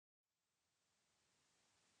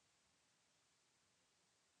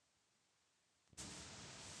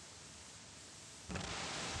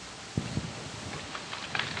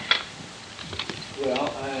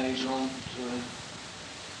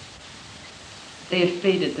They had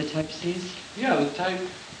faded, the Type Cs? Yeah, the Type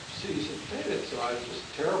Cs had faded, so I was just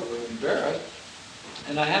terribly embarrassed.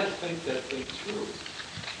 And I had to think that thing through.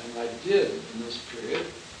 And I did in this period.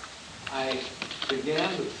 I began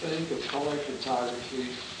to think of color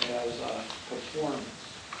photography as a performance,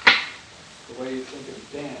 the way you think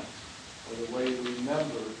of dance, or the way you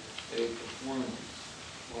remember a performance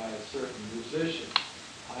by a certain musician.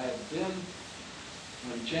 I had been,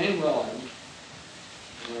 when Jane Welland,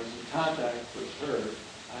 when I was in contact with her,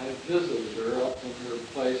 I had visited her up in her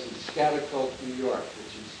place in Schaghticoke, New York,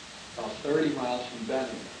 which is about 30 miles from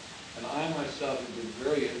Bennington. And I myself had been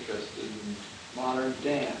very interested in modern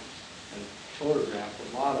dance and photographed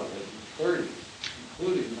a lot of it in the 30s,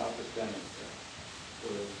 including up at Bennington,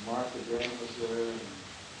 where Martha Graham was there. And,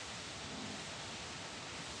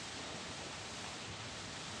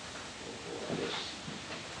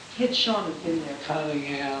 Ted Shawn had been there.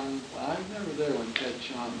 Cunningham. I was never there when Ted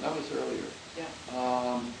Shawn, that was earlier. Yeah.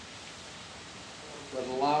 But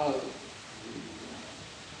a lot of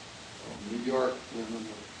the New York women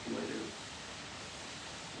were later.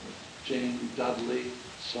 Jane Dudley,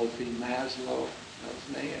 Sophie Maslow. Those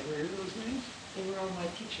names, ever hear those names? They were all my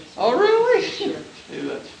teachers. Oh, really? Sure. Hey,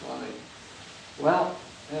 that's funny. Well,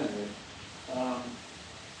 anyway.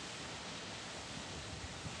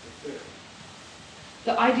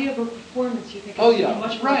 The idea of a performance, you think, Oh, is yeah,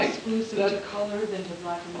 much more right. exclusive to color than to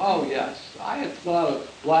black and white? Oh, yes. I had thought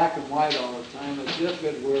of black and white all the time as if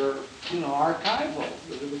it were, archival,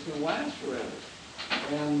 that it was going to last forever.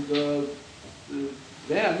 And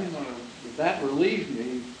then, that relieved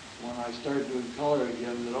me when I started doing color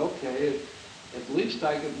again, that okay, at least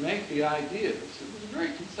I could make the ideas. It was a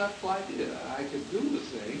very conceptual idea. I could do the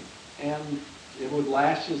thing, and it would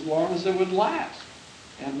last as long as it would last.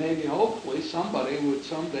 And maybe, hopefully, somebody would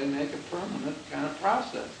someday make a permanent kind of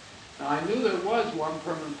process. Now, I knew there was one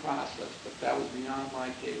permanent process, but that was beyond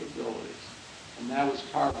my capabilities. And that was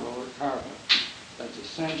carbo or carbon. That's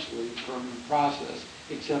essentially a permanent process,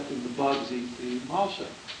 except in the bugs eat the emulsion.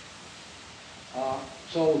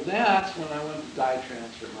 So that's when I went to dye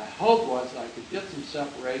transfer. My hope was I could get some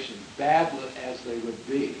separation, bad as they would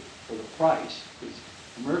be, for the price, because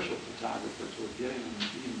commercial photographers were getting them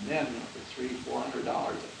even then for $300–400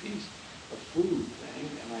 a piece of food thing.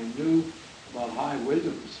 And I knew about Hy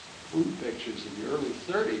Williams' food pictures in the early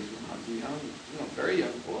 30s when I was a young, very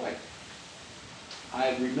young boy.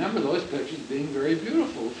 I remember those pictures being very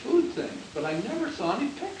beautiful, food things, but I never saw any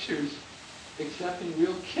pictures except in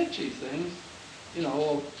real kitschy things,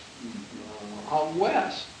 out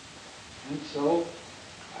west. And so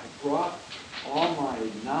I brought all my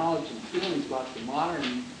knowledge and feelings about the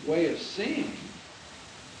modern way of seeing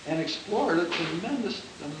and explored a tremendous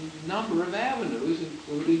number of avenues,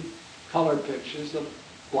 including color pictures of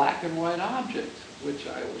black and white objects, which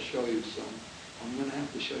I will show you some. I'm going to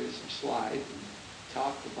have to show you some slides and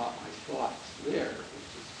talk about my thoughts there,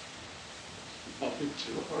 which is nothing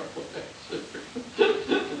to our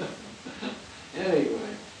lecture.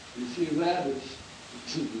 Anyway, you see that is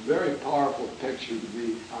a very powerful picture to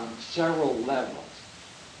be on several levels.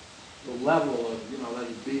 The level of, that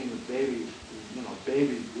is being a baby,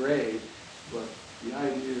 baby gray, but the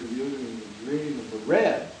idea of using the green and the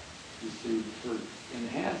red, you see, for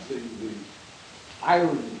enhancing the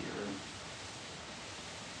irony or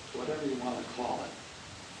whatever you want to call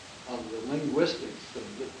it, of the linguistics,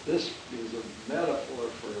 that this is a metaphor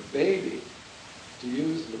for a baby, to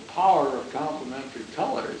use the power of complementary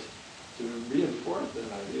colors to reinforce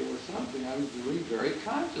that idea was something I was doing very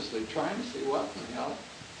consciously, trying to see what the hell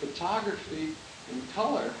photography in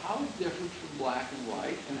color, how it differed from black and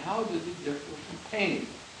white, and how did it differ from painting.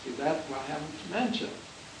 See, that's what I haven't mentioned.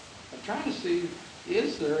 I'm trying to see,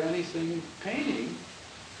 is there anything in painting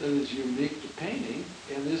that is unique to painting,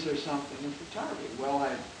 and is there something in photography? Well,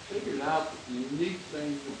 I figured out that the unique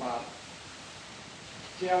thing about,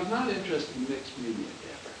 see, I was not interested in mixed media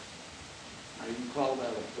ever. Now, you can call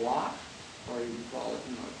that a block, or you can call it,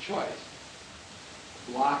 a choice.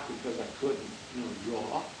 Block because I couldn't,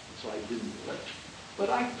 draw, so I didn't do it. But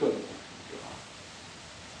I couldn't draw.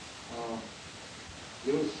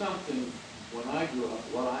 There was something, when I grew up,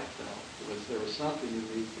 what I felt was there was something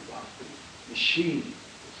unique about the machine.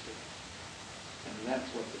 And that's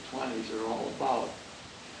what the 20s are all about,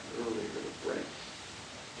 and earlier the breaks.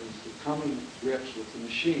 It was the coming to grips with the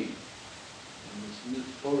machine. And this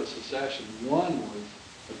photosecession, one was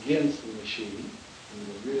against the machine, and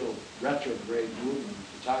the real retrograde movement in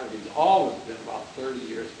photography has always been about 30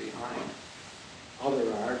 years behind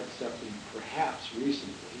other art, except in perhaps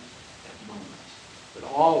recently at moments. But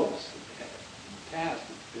always, in the past,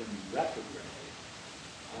 it's been retrograde.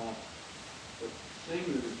 But the thing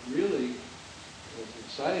that is really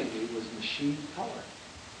exciting me was machine color.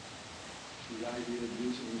 The idea of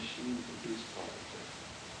using machine to produce color.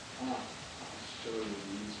 I'll show you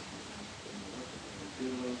these in the look at the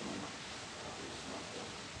video.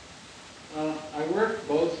 I worked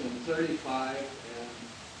both in 35 and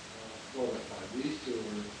 4 by 5. These two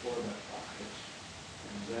were 4 by 5,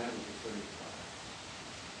 and that was a 35.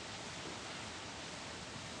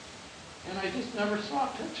 And I just never saw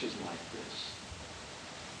pictures like this.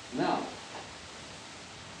 Now,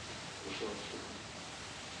 we'll go through.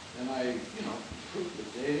 And I, improved the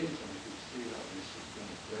datings, and you can see how this has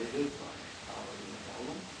been graded by Howard and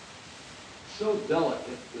Ellen. So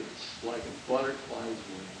delicate that it's like a butterfly's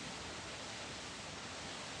wing.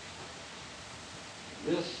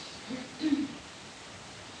 This,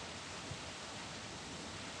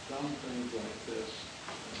 some things like this,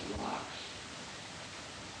 rocks.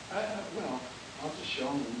 Well, I'll just show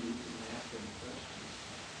them and you can ask any questions.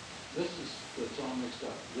 This is, that's all mixed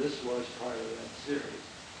up. This was part of that series.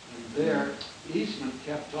 And there, Eastman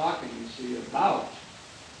kept talking, you see, about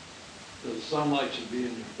the sunlight should be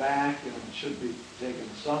in your back and it should be taken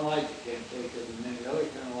in sunlight. You can't take it in any other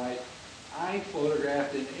kind of light. I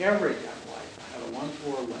photographed in every kind of light. I had a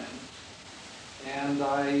 1:4 lens. And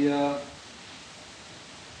I,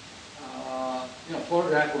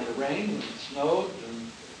 photographed when it rained, when it snowed,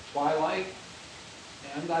 and twilight.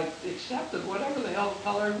 And I accepted whatever the hell the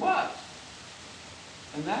color was.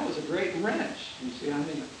 And that was a great wrench. You see, I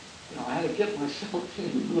had to get myself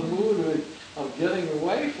into the mood of getting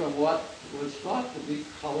away from what was thought to be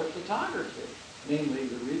color photography, namely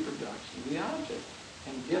the reproduction of the object,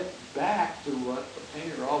 and get back to what the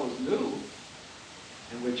painter always knew,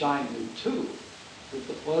 and which I knew too, that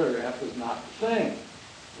the photograph was not the thing.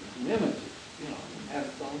 It was an image, and had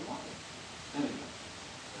its own life. Anyway,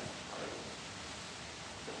 that's part of it.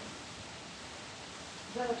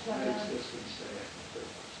 Is that upside I was down? just going to say it.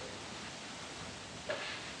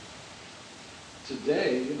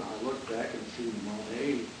 Today, I look back and see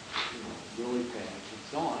Monet, lily pads and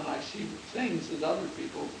so on, and I see things that other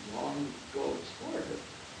people long ago explored.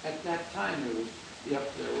 But at that time,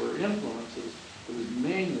 if there were influences, it was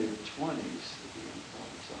mainly the 20s that the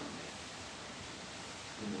influence on me.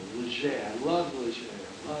 Leger, I love Leger,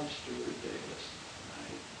 I love Stuart Davis. I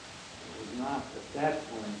was not, at that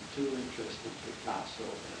point, too interested in Picasso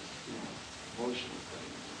as, emotional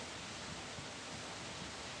things.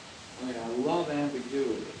 I love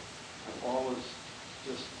ambiguity. I've always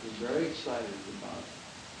just been very excited about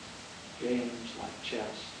games like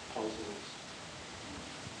chess, puzzles,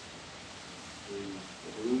 the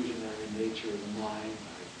illusionary nature of the mind.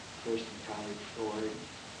 I first encountered Freud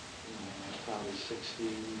when I was probably 16.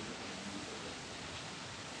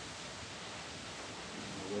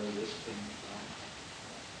 Where this came from.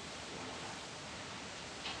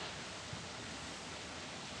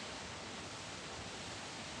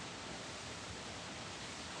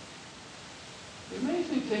 The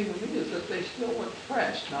amazing thing to me is that they still look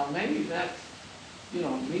fresh. Now maybe that's,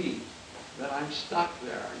 me, that I'm stuck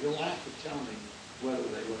there. You'll have to tell me whether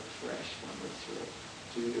they look fresh when we're through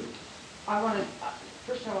to you.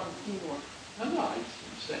 First I want to see more. No, I'm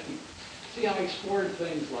saying, see, I explored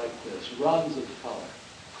things like this, runs of color,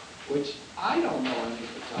 which I don't know any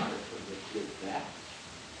photographer that did that.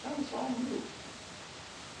 That was all new.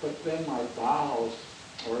 But then my Bauhaus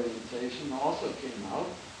orientation also came out.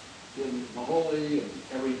 In Maholi and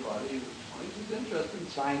everybody was interested in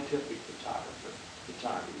scientific photography,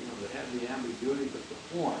 that had the ambiguity but the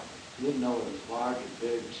form. You didn't know it was large or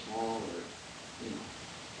big or small or,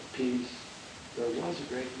 a piece. There was a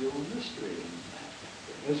great deal of mystery in that,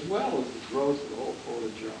 as well as the growth of the whole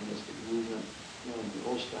photojournalistic movement, the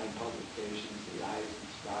old Stein publications, the Eyes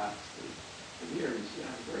and Spots, and here you see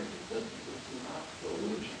I'm very consistent with an optical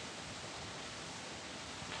illusion.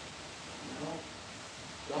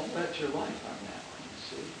 Don't bet your life on that one, you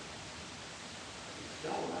see. You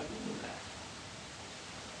fell right into that.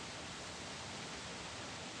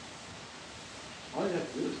 All you have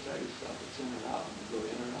to do is tell yourself it's in or out, and you go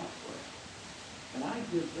in or out for it. And I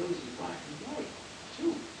did those in black and white,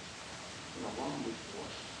 too, long before.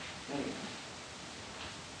 Anyway.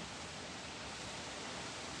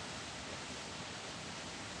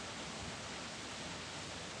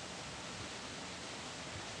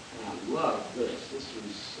 I love this. This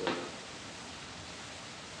was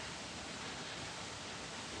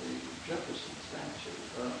the Jefferson statue.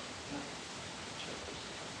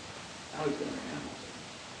 Jefferson. Alexander Hamilton.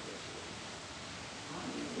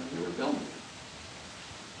 When they were building it.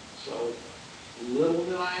 So little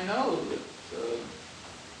did I know that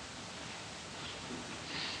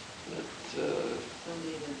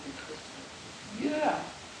Somebody that interested. yeah,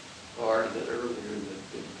 or that earlier that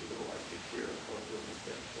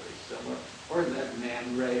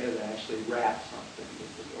wrap something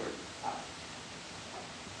with the word out.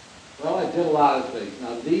 Well, I did a lot of things.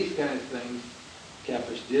 Now, these kind of things,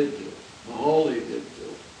 Kepish did do. Maholi did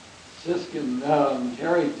do. Siskin,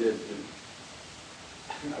 Harry did do.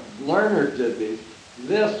 Lerner did these.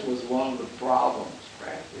 This was one of the problems,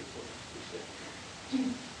 practically.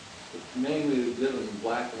 It's mainly they did it in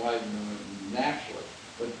black and white and naturally.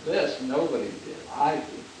 But this, nobody did. I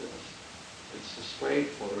did this. It's a straight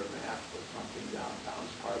photograph with something downtown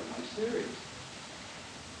as part of my series.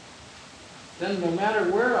 Then no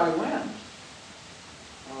matter where I went,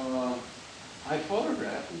 I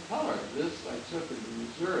photographed in color. This I took in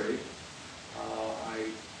Missouri.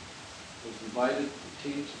 I was invited to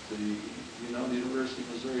teach at the, the University of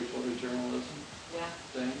Missouri photojournalism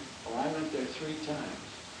thing. Well, I went there 3 times.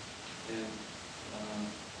 And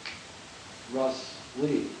Russ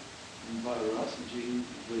Lee, Russ and Gene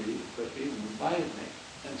Lee, but even invited me.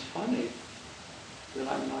 And it's funny that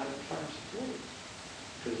I'm not in farm security.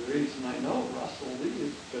 Because the reason I know Russell Lee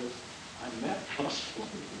is because I met Russell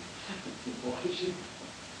Lee in Washington.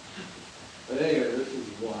 But anyway, this is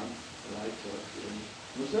one that I took in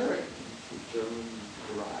Missouri. A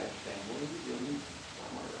German-derived family in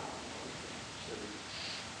somewhere around.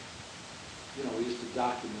 We used to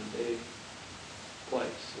document a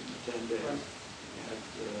place in the 10 days. Right. We had,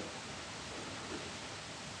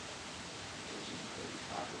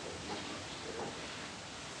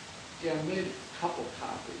 yeah, I made a couple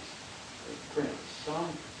copies of prints. Some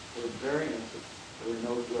were variants that were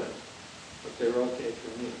no good, but they were okay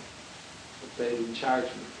for me. But they didn't charge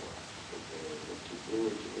me for it. But they were too blue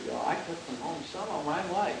or too big. I took them home. Some of them I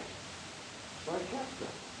liked, so I kept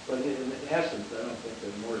them. But in essence, I don't think there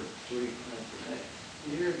are more than 3 prints a day.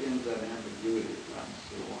 Here again, that ambiguity that runs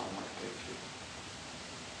through all my pictures.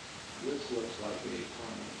 This looks like a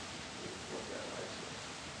permanent. Look at it, I see.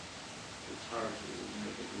 It's hard to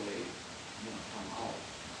make it lay, come out.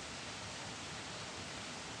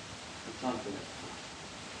 It's something that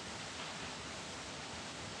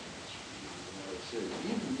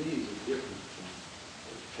even these are different from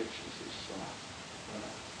the pictures you saw. And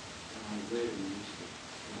I'm really used to.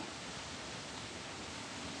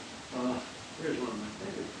 Here's one of my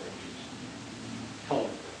favorite pictures.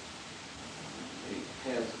 Color. It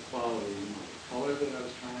has the quality, the color that I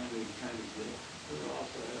was trying to kind of get, but it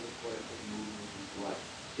also has a poetic movement of what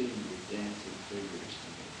seemed to be dancing figures to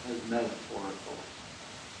me. It has metaphorical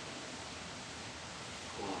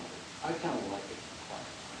quality. I kind of like it in quiet.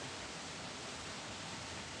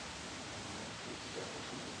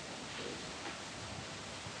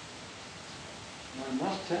 Now, I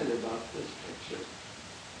must tell you about this picture.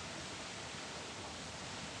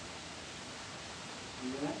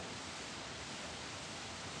 Yeah.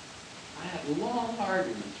 I had long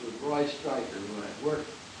arguments with Roy Stryker, who I worked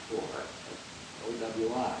for at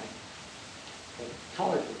OWI, that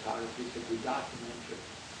color photography could be documentary.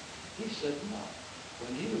 He said no.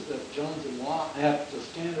 When he was at Jones and Law at the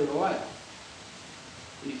Standard Oil,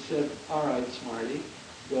 he said, "All right, Smarty,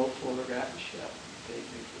 go photograph a ship. Take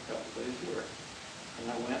me for a couple days' work." And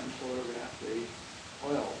I went and photographed the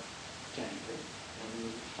oil tanker, and it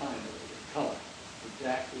was fine. It was in color,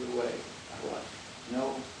 exactly the way I was.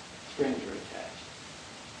 No strings were attached,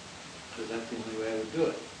 because that's the only way I would do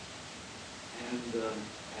it. And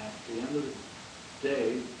at the end of the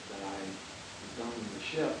day that I was done with the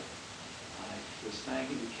ship, I was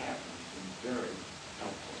thanking the captain. He's been very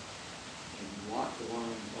helpful. And we walked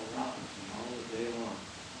along around all the day long.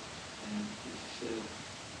 And he said,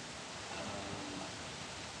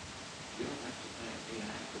 "You don't have to thank me,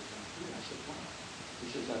 I have to thank you." I said, "Why?" He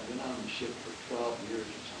says, "I've been on the ship for 12 years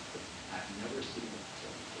or something. I've never seen it so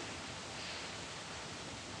big."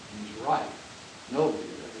 And he's right. Nobody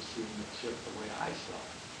had ever seen the ship the way I saw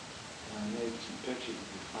it. And I made some pictures of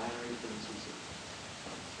refinery, for instance,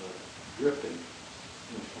 of dripping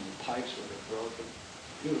from the pipes where they're broken.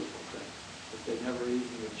 Beautiful thing. But they never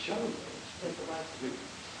even would show those. Because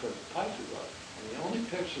the pipes were broken. And the only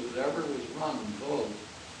picture that ever was run in Vogue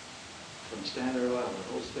from Standard Oil, the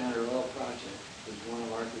whole Standard Oil project, is one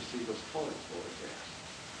of Arthur Siegel's color photographs.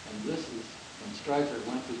 And this is when Stryker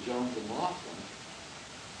went to Jones and Laughlin.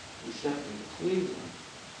 He sent me to Cleveland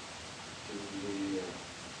to the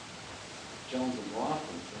Jones and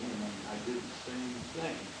Laughlin thing, and I did the same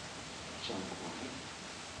thing at some point.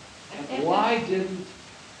 And why didn't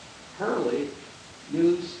Hurley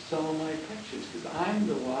use some of my pictures? Because I'm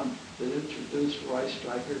the one that introduced Roy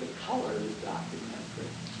Stryker to color as documentary.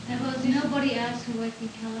 There was nobody else who worked in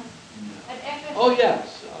color? No. And Oh,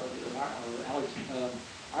 yes.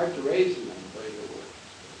 Art DeRazy and everybody that worked.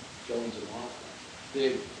 Jones and Laughlin.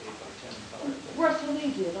 Big 8x10 color. Russell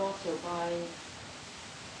Lee did also by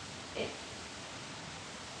it,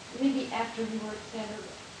 maybe after you were at Standard.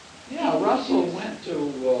 Yeah, Russell went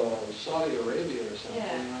to Saudi Arabia or something,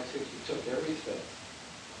 Yeah. and I think he took everything.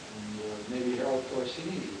 And maybe Harold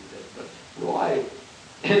Corsini did, but Roy,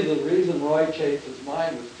 the reason Roy changed his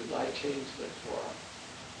mind was because I changed it for him.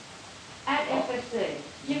 At FSA,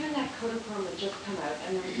 given that Kodachrome had just come out,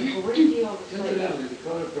 and there was a great deal of excitement. Incidentally, the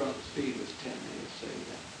Kodachrome speed was 10 ASA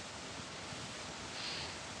then.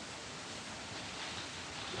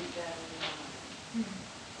 Keep that in mind.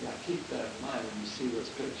 Yeah, keep that in mind when you see those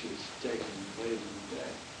pictures taken late in the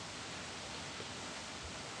day.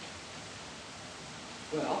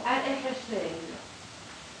 Well, At FSA,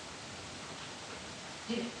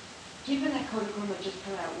 given that Kodachrome had just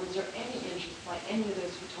come out, was there any interest by any of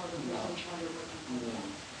those photographers No. in trying to work on no,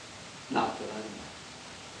 Kodachrome? not that I know.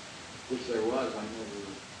 If there was, I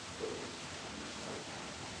never.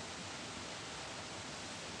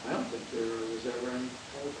 I don't think there was ever any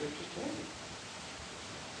color pictures taken.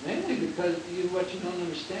 Mainly because what you don't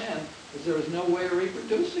understand is there was no way of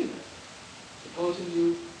reproducing it. Supposing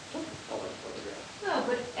you took a color photograph. No,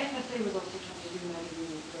 but FSA was also trying to do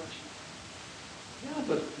magazine reproduction. Yeah,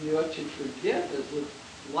 but what you forget is that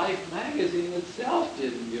Life magazine itself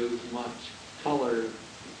didn't use much color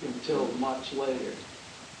until much later.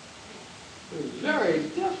 It was very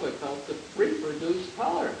difficult to reproduce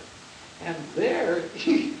color. And there,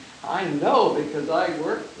 I know because I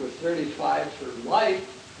worked with 35 for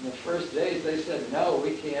Life, in the first days they said, no,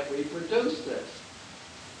 we can't reproduce this.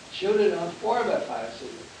 Shoot it on 4x5. I said,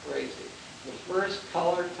 you're crazy. The first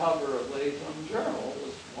color cover of Ladies Home Journal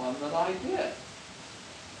was one that I did.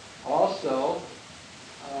 Also,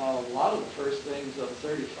 a lot of the first things of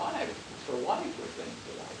 35 for Life were things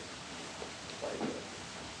that I did.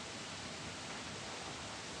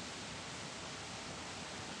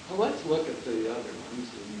 Well, let's look at the other ones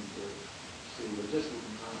and see, but this is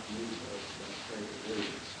not use those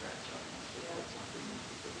really scratch on this. That's something that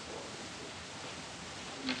we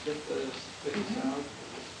could get the space out.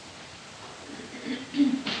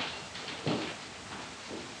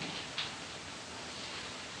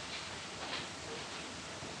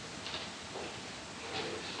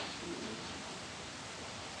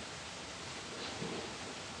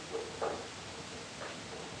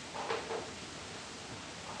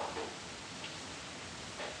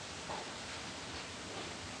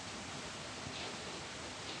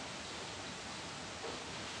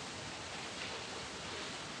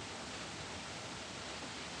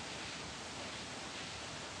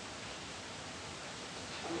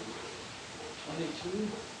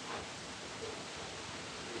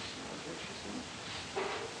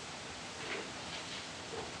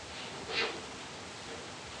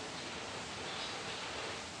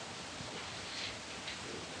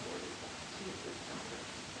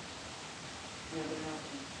 Yeah, but how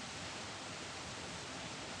can?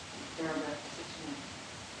 There are about 6 minutes.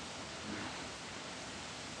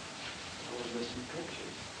 Oh, we're missing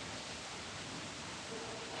pictures.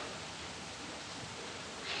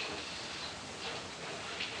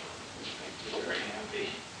 This makes me very happy.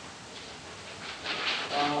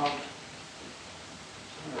 All right,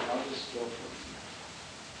 I'll just go for it.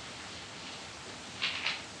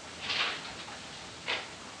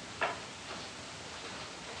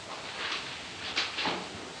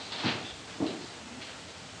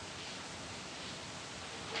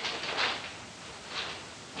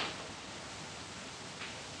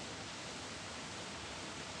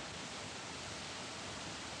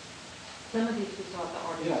 Some of these we saw at the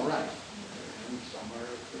artist. Yeah, right. And somewhere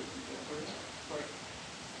contemporary. Right.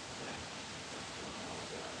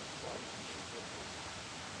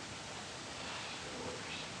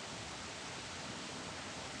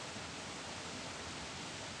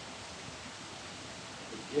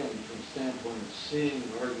 Again, from the standpoint of seeing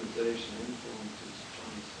an organization influences the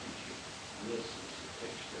 20th century, this is the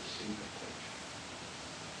picture, a Siegel picture.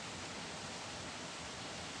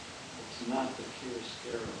 It's not the pure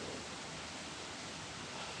sterile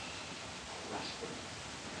Western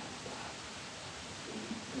and that.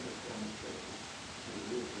 We have demonstrated to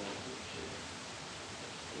use that picture.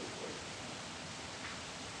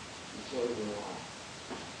 It's overall,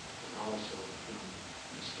 and also from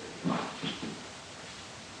Mr.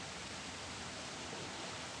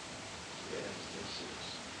 Yes, this is.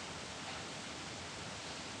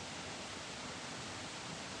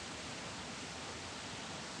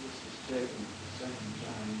 This is taken at the same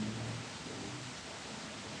time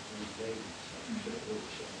as David said, it will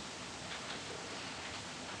show.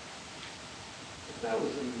 But that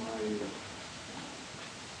was in my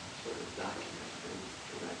sort of documentary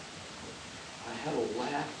direct. I had a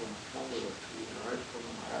laugh when I covered a Peter article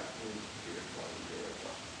in my art movie here about a year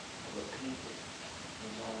ago of a painting. It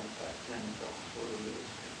was all in fact 10 photorealistic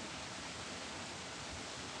painting.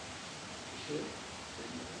 You see it?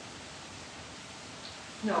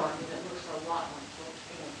 No, I mean, it looks a lot like,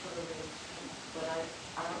 photorealistic, but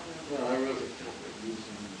I don't know. Well, I really think we're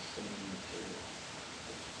using the same material.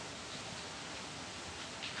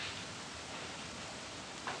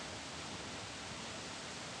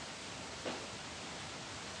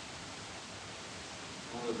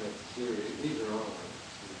 Out of that series, these are all of it.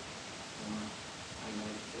 I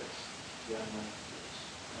like this. Yeah, I like this.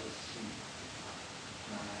 I see.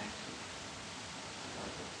 Non-active. I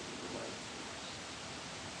like it. I like this.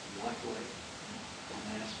 Luckily,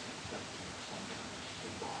 an aspect of it sometimes to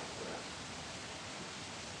buy breath.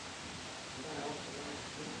 And I also like,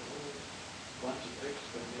 a bunch of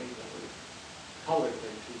extra made that were colored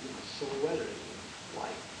like silhouetted in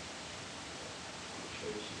light. I'll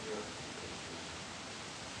show you some European pictures.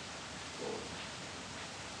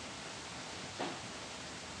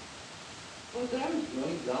 Well, that was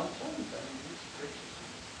doing down something. These pictures.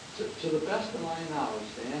 To the best of my knowledge,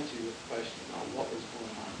 to answer your question about what was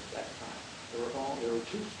going on at that time, there were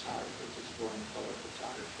two photographers exploring color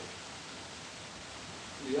photography.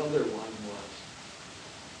 The other one was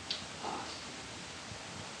us.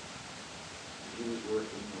 He was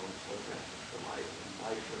working on photographic for life, and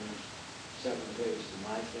life for him, 7 days to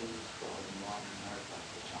my thing was called modern art by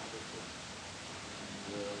photography.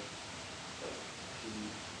 And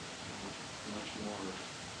he much more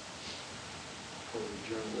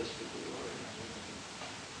journalistically oriented.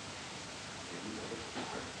 And he was a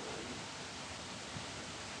photographer.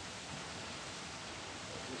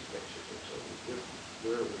 These pictures are totally different.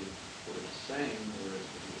 Where we were the same, whereas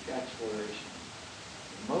the exploration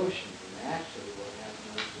of emotions, and actually what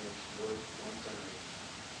happened was once I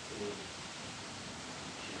can't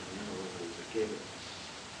remember whether it was a gig of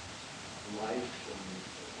Life, and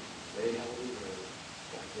they held it, or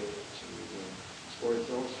I gave it to Sports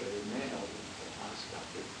Illustrated Mail, and Oscar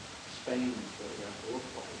in Spain, and photographed the look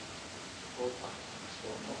like in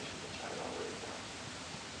slow motion, which I'd already done.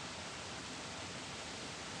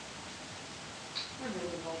 I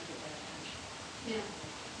really hope that attention. Yeah.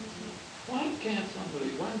 Why don't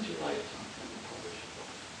you write something and publish a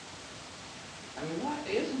book? I mean, why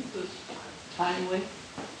isn't this timely?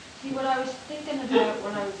 See, what I was thinking about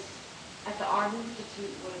when I was at the Art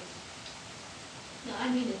Institute was, No,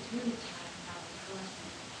 I mean, it's really time now because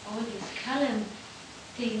all these column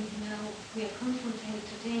things, we are confronted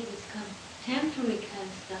today with contemporary kind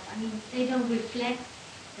of stuff. I mean, they don't reflect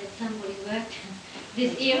that somebody worked in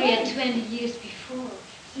this area 20 years before.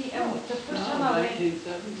 see, the first No, time I went,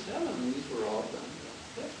 1977, these were all done in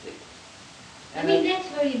 50. I mean, that's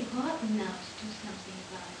very important now to do something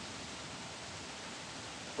about it.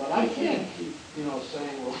 But I can't keep,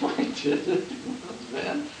 saying, well, I did it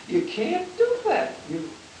then. You can't do that.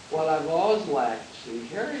 What I've always lacked, see,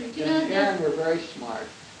 Harry and Aaron were very smart.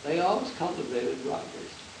 They always cultivated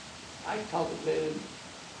writers. I cultivated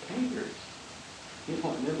painters,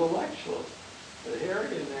 and intellectuals. But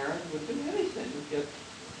Harry and Aaron would do anything to get,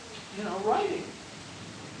 writing.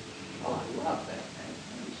 Oh, I love that thing.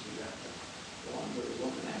 You see that? The one where the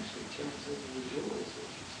woman actually turns into the jewels that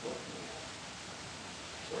she's looking at.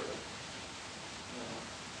 Sort of.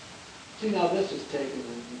 See, now this is taken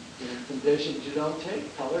in conditions you don't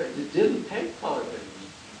take color. You didn't take color.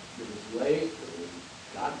 It was late.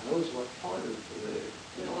 God knows what color it was.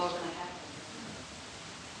 it was all going to happen.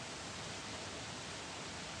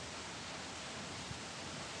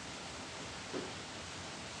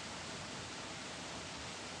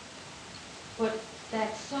 But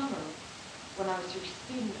that summer, when I was your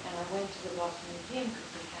student and I went to the Boston Museum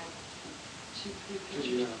because they had 2-3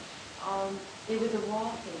 pictures, they were the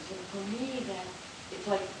raw things. And for me, then, it's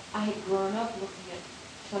like I had grown up looking at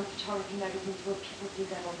some photography magazines where people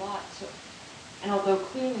did that a lot. So, and although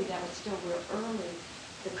clearly that was still real early,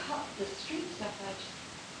 the street stuff, I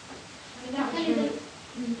mean, that was really...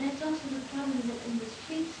 That's also the problem that in the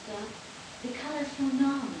street stuff, the color is so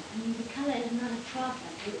normal. I mean, the color is not a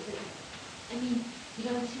problem. I mean, you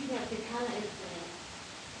don't see that the color is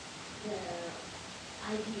the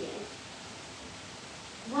idea.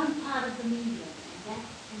 It's one part of the medium, and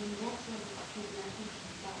that's what people are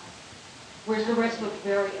thinking about. Whereas the rest looked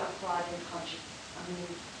very applied and conscious. I mean,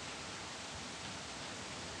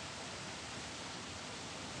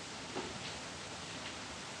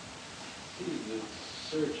 See, the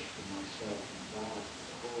search for myself involved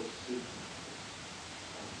the whole sequence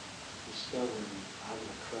of discovering out of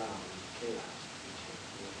the crowd and chaos, which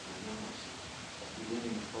was my memories, of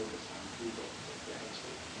beginning to focus on people that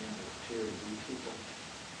gradually began to appear to be people.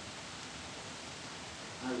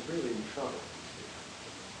 I was really in trouble.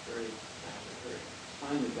 very badly hurt.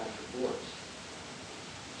 Finally got divorced.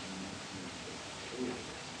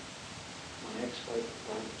 My ex-wife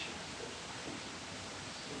brought a check.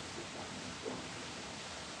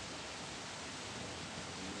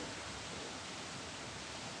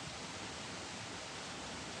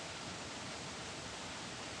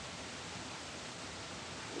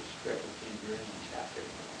 Spread became very unhappy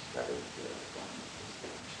when I started going to the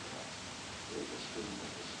Spanish class. I was a student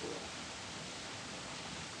at the school.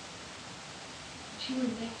 She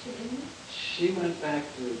went back to England? She went back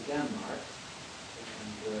to Denmark,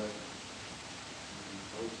 and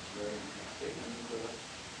both very unhappy, and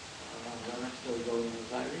I'm still going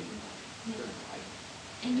with Irene. Yeah.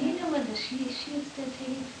 And do you know whether she is still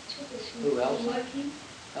taking pictures? Is she Who, still Elsa? working?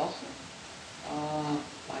 Elsa?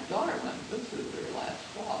 My daughter went and visited her last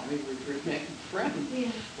fall. I mean, we've remained friends.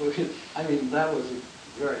 Yeah. I mean, that was a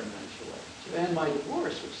very nice relationship. And my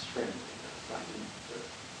divorce was friendly. I mean,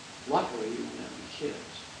 luckily, we didn't have any kids.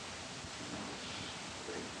 You know, it's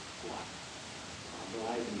great luck.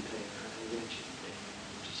 But I didn't pay her any rent. She didn't pay me.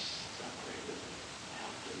 We just separated and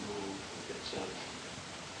helped her move and get settled.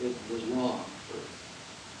 It was wrong for her.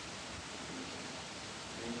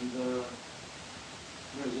 And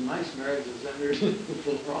there was a nice marriage that ended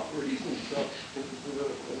for the wrong reason, so it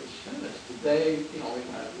was finished. Today, you know, we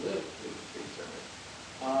might have lived through each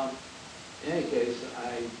other. In any case,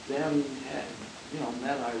 I then had,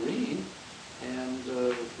 met Irene, and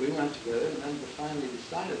we went together, and then finally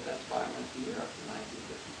decided that's why I went to Europe in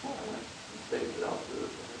 1954. I went and stayed with Elsa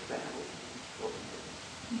with her family in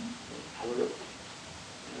Copenhagen, Hellerup,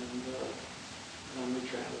 and then we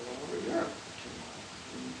traveled all over Europe for 2 months.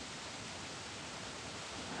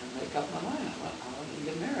 And make up my mind. I wanted to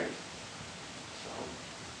get married. So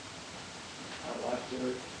I left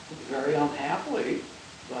her very unhappily,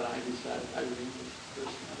 but I decided I would be the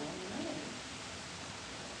person I wanted to marry.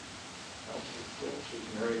 She was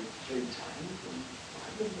married 3 times, and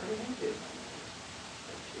I've been very happy with my marriage.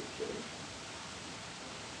 I have 3 kids.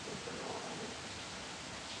 But they're all right.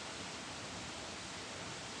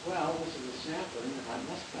 Well, this is a sampling, and I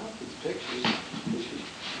must count these pictures.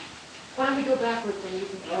 Why don't we go backwards and you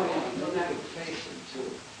can show Oh, me? yeah, Go maybe I back. could face them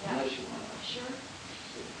too, Yeah. unless you want to. Sure.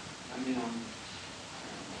 I mean, I don't know.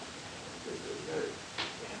 They're very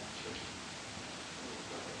amateur.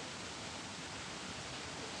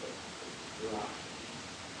 It's a rock.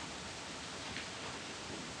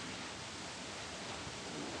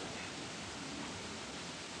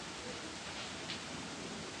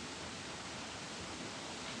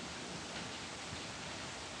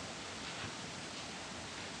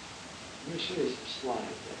 Let me show you some slides, I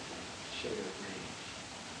think, to show you the range.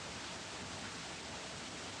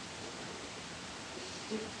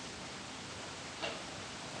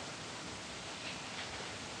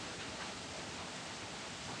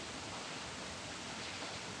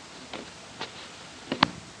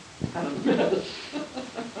 Kind of mess.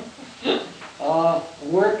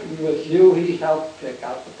 Working with you, he helped pick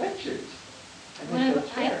out the pictures. I think that's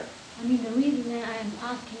fair. I mean, the reason that I'm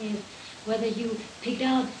asking is whether you picked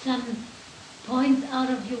out some points out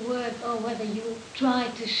of your work or whether you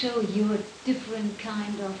tried to show your different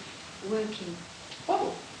kind of working.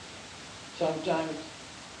 Oh, sometimes,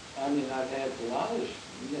 I mean, I've had a lot of,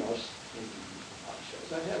 shows.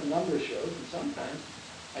 I've had a number of shows, and sometimes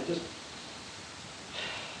I just,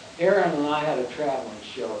 Aaron and I had a traveling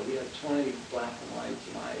show. He had 20 black and whites,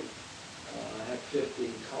 and I had 50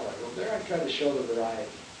 in color. Well, there I tried to show the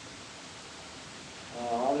variety.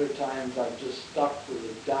 Other times I've just stuck to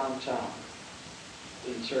the downtown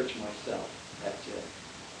in search myself. That's it.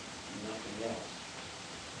 Nothing else.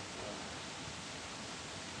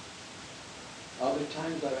 Other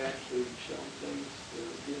times I've actually shown things that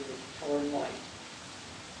are dealing with color and light.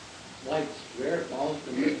 Light's very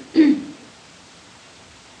often.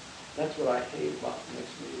 That's what I hate about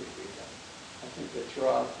mixed media video. I think they throw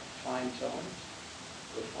out fine tones,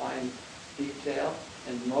 the fine detail,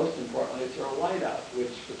 and most importantly, they throw light out,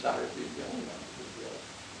 which photography is the only one that can do.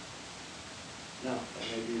 Now, that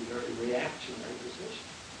may be a very reactionary position,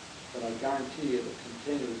 but I guarantee you it will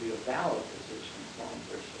continue to be a valid position as long as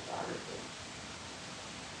there's photography.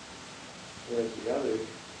 Whereas the other, if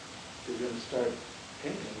you're going to start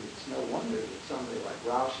painting, it's no wonder that somebody like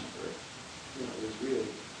Rauschenberg, who's really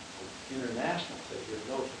an international figure,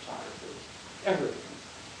 no photographers ever can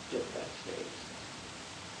get that stage.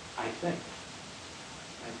 I think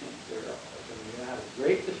they're going to have a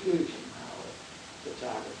great diffusion now of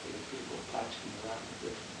photography and people touching around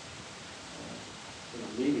the different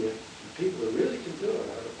media. And people who really can do it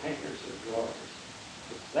are the painters or drawers.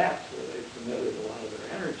 But that's where they've committed a lot of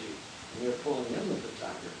their energy, and they're pulling in the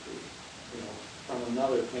photography from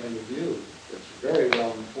another point of view, that's very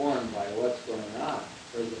well informed by what's going on.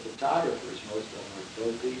 Whereas the photographers, most of them are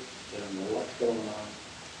guilty, they don't know what's going on,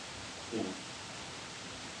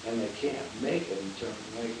 and they can't make it in terms of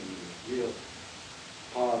making a real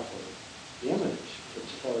powerful image,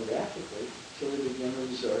 it's photographically, so they begin to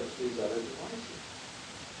resort to these other devices.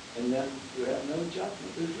 And then you have no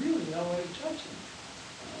judgment. There's really no way of judging.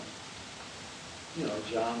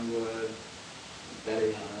 John Wood,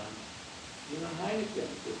 Betty Hahn, Heineken.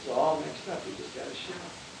 It's all mixed up. You just got to show.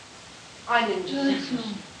 I didn't just...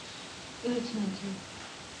 Eastman too.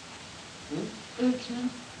 Eastman.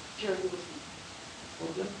 Jerry Wilson.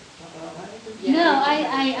 Well, then, Heineken? Yeah, No,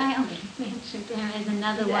 Eastman. I only mentioned him as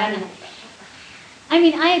another one. I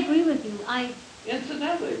mean, I agree with you.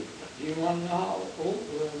 Incidentally, do you want to know how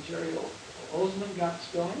Jerry Osman got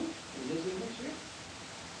going in his industry?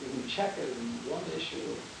 You can check it in one issue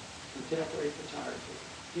of Contemporary Photography.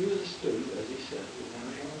 He was a student, as he said, with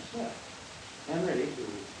Henry Hill Smith. Henry, who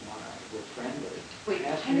were friendly, Wait,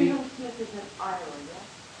 asked Henry me... Hill Smith is in Ireland, yeah?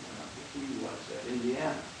 He was at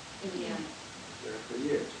Indiana. Indiana. There for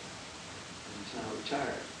years. And he's now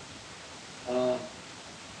retired.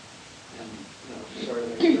 Sort of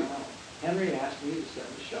external. Henry asked me to send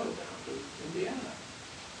a show down to Indiana.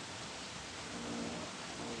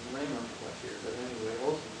 I don't remember what year, but anyway,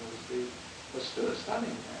 Olson was still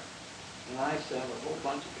studying there. And I sent a whole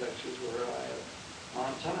bunch of pictures where I had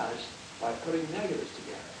montage by putting negatives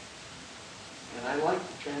together. And I like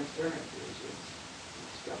the transparency, as you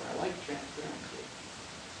discover. I like transparency.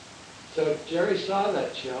 So Jerry saw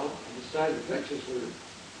that show and decided the pictures were,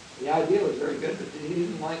 the idea was very good, but he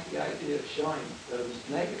didn't like the idea of showing those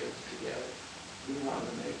negatives together. He wanted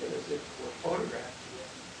to make it as if it were photographed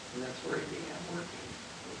together. And that's where he began working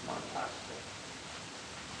with montage stuff.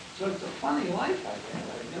 So it's a funny life I've had.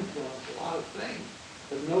 I've influenced a lot of things,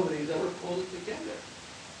 but nobody's ever pulled it together.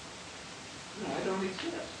 I don't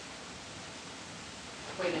exist.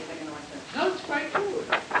 Wait a second, Arthur. No, it's quite true.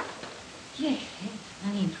 Yes,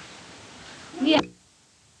 I mean, yeah.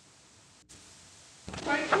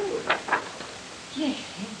 Quite true. Yes,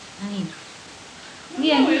 I mean,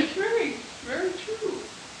 No, it's very, very true.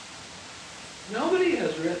 Nobody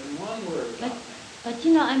has written one word about me. But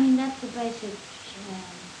I mean, that's the basic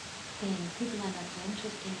thing. People are not so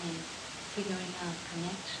interested in figuring out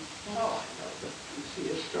connections. Oh, I know, but you see,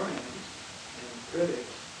 historians and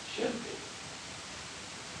critics should be.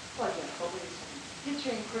 Well, yeah, but wait a second.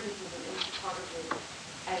 History and criticism in photography,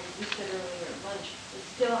 as we said earlier at lunch, is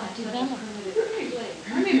still at such a primitive place.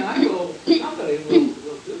 I mean, somebody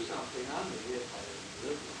will do something on me if I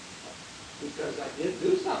live with them, because I did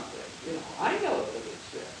do something. I know that it's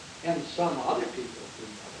there. And some other people who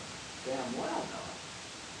know it damn well know it.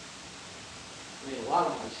 I mean, a lot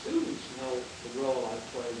of my students know the role I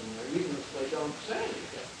played in there, even if they don't say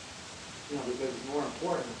anything. Because it's more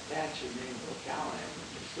important to attach your name to a calendar than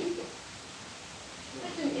to Siegel.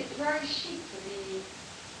 Listen, it's very chic to be...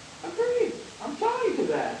 Agreed. I'm telling you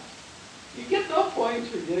that. You get no points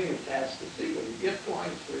for getting attached to Siegel. You get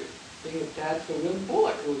points for being attached to Wim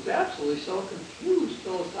Bullock, who was absolutely so confused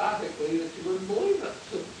philosophically that you wouldn't believe it.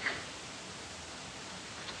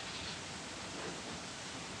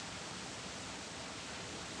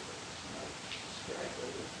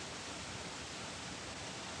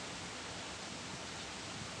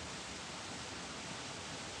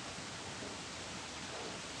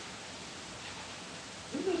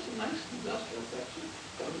 Isn't this a nice industrial picture?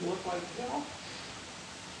 Doesn't look like hell.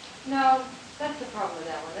 No, that's the problem with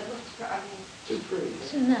that one. It looks, Too pretty.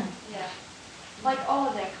 So no. yeah. Like all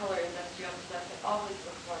of that color industrial stuff, it always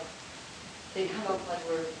looks like they come up like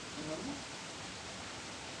we're...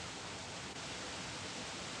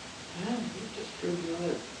 Yeah, you just proved the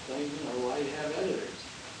other thing, why you have editors.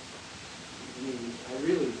 I mean, I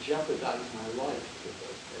really jeopardized my life to get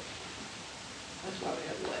those pictures. That's why they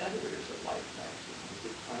have editors at Life magazine. They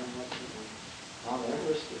find nothing on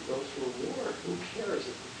Everest that goes to a war. Who cares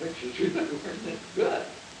if the pictures really weren't that good?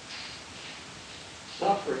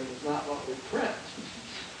 Suffering is not what we print.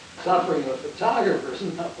 Suffering of photographers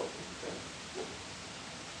is not what we print.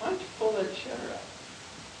 Why don't you pull that chair out?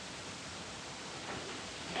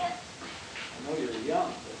 I know you're young,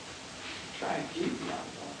 but try and keep young.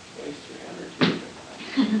 Don't waste your energy.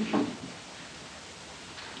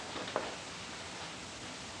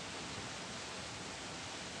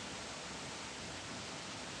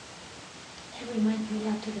 That reminds me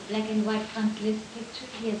of to the black and white front list picture.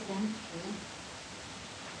 Here's them.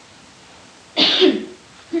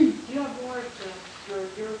 Do you have more of your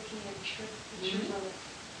European trip pictures on this?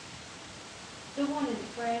 The one in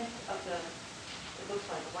France of it looks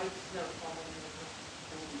like white snow falling in the river.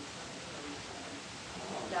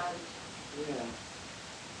 Down, Yeah.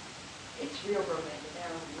 it's real romantic,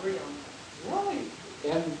 they're real nice. Right.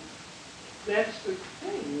 And that's the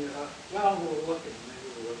thing. Well, we'll look at, maybe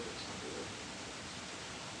we'll look at something like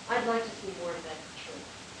that. I'd like to see more of that trip.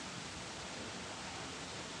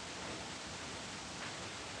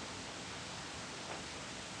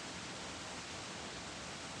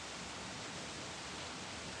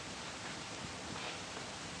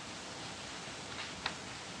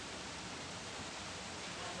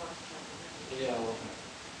 Yeah. Well,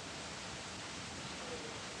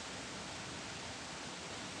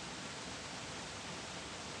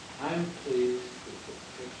 I'm pleased that the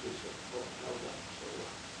pictures are held up so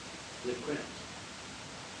well. The print.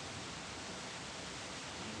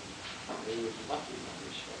 They was lucky when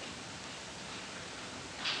we showed them.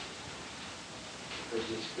 There's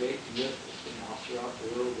this great myth that's been all throughout the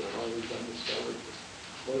world that all these undiscovered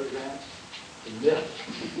photographs, the myth.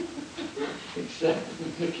 Except in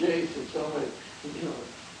the case of somebody,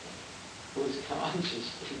 who's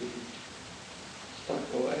consciously stuck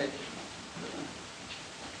away.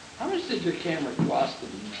 How much did your camera cost in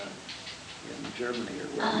Germany or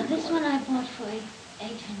wherever you This bought one it? I bought for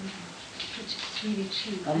 800, which is really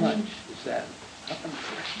cheap. How I much mean, is that?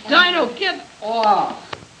 Dino, get off!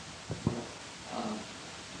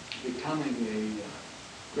 Becoming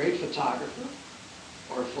a great photographer,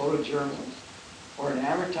 or a photojournalist, or an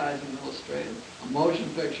advertising illustrator, a motion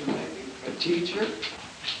picture maker, a teacher.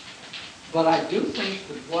 But I do think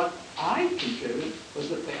that what I contributed was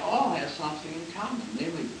that they all have something in common,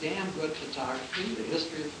 namely damn good photography, the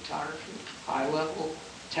history of photography, high-level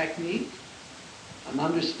technique, an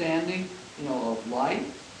understanding, of light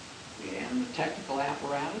and the technical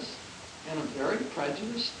apparatus, and a very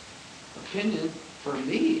prejudiced opinion for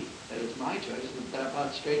me, that is my choice,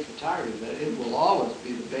 about straight photography, that it will always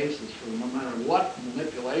be the basis for no matter what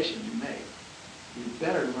manipulation you make. You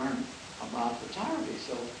better learn about photography.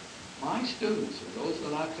 So my students, or those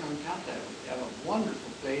that I've come in contact with, have a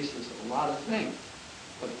wonderful basis of a lot of things.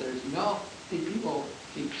 But there's people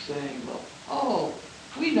keep saying, well, oh,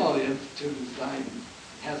 we know the Institute of Design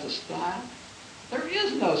has a style. There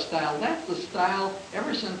is no style. That's the style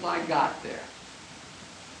ever since I got there.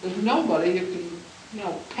 There's nobody you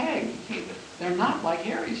can, peg. They're not like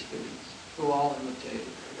Harry's students who all imitated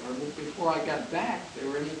her. Or before I got back, they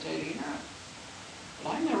were imitating her.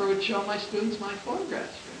 But I never would show my students my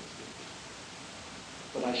photographs, for instance.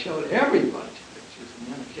 But I showed everybody pictures, and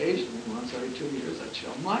then occasionally, once every 2 years, I'd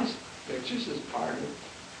show my pictures as part of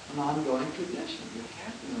an ongoing tradition. You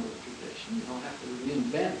have to know the tradition. You don't have to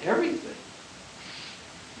reinvent everything.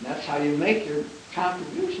 And that's how you make your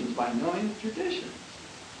contributions, by knowing the tradition.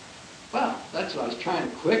 Well, that's what I was trying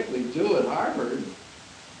to quickly do at Harvard,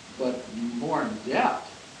 but more in depth.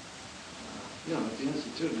 At the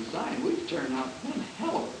Institute of Design, we've turned out one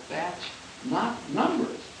hell of a batch, not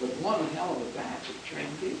numbers, but one hell of a batch of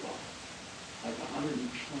trained people. Like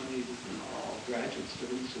 120, graduate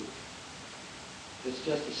students who, it's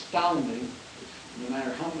just astounding. No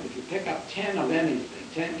matter how many, if you pick up 10 of anything,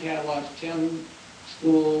 10 catalogs, 10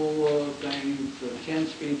 school things, 10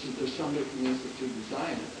 speeches, there's somebody from the Institute of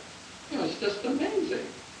Design in it. It's just amazing.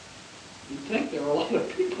 You'd think there were a lot of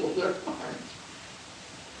people there aren't.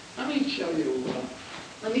 Let me show you.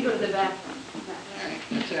 Let me go to the bathroom. All right,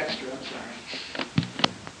 that's extra, I'm sorry.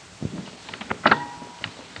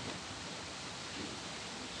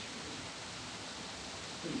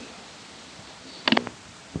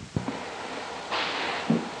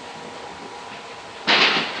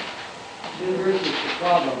 University of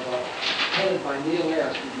Chicago, headed by Neil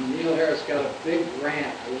Harris. Neil Harris got a big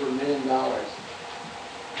grant, over $1 million,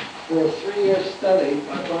 for a 3-year study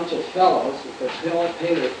by a bunch of fellows that they all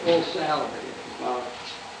paid their full salary. About,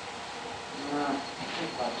 I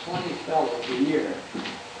think about 20 fellows a year.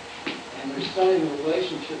 And they're studying the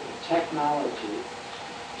relationship of technology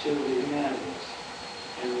to the humanities.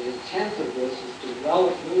 And the intent of this is to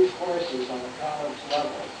develop new courses on the college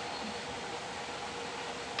level.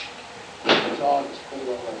 The dog is pulled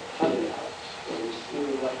over a putty out, so he's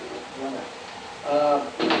through like a runner.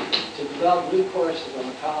 To develop new courses on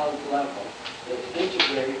the college level that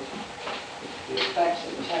integrate the effects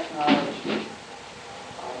of technology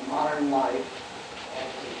on modern life and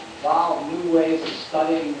to evolve new ways of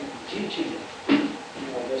studying and teaching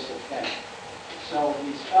this effect. So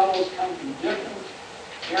these fellows come from different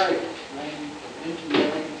areas, ranging from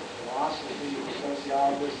engineering to philosophy,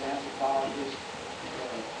 sociologists, anthropologists,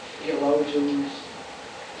 theologians,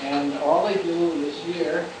 and all they do this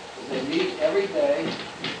year is they meet every day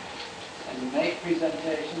and make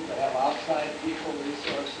presentations. They have outside people,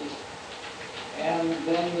 resources, and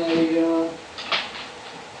then they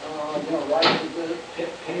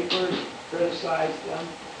digitize them,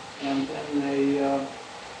 and then they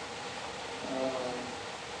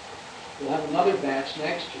will have another batch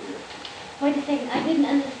next year. Wait a second, I didn't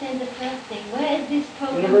understand the first thing. Where is this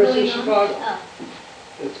program University going of on? Chicago.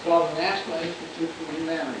 It's called the National Institute for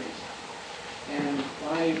Humanities. And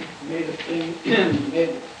I made a thing,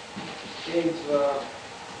 gave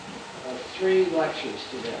 3 lectures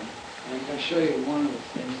to them. And I'm going to show you one of the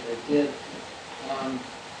things I did on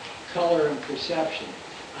color and perception.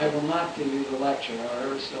 I will not give you the lecture,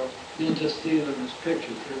 however, so you'll just see them as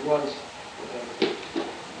pictures.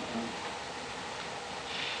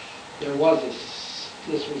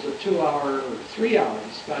 This was a 2-hour or 3-hour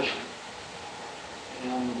discussion.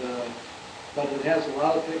 And, but it has a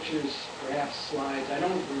lot of pictures, perhaps slides. I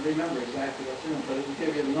don't remember exactly what's in it, but it will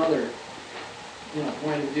give you another,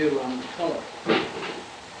 point of view on the color.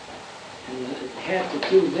 And it had to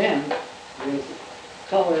do then with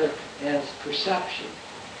color as perception.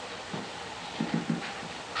 And,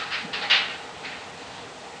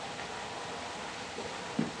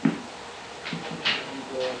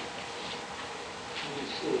 let me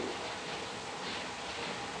see.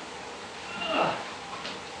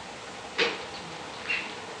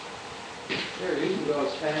 There, you can go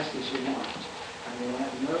as fast as you want. I will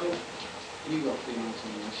have no ego feelings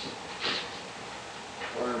in this.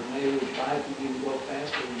 Or maybe I can even go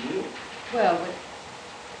faster than you. Well,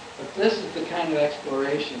 But this is the kind of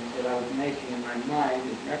exploration that I was making in my mind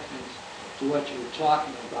in reference to what you were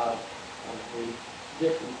talking about of the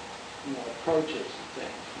different, approaches and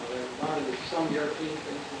things. There are going to be some European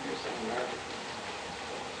things in here, some American things.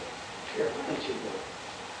 Here, why don't you go?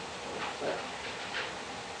 But,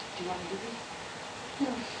 do you want to do this?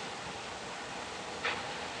 No.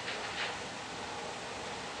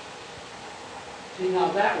 see,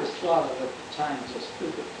 now that was thought of at the time as a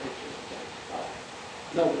stupid picture to take.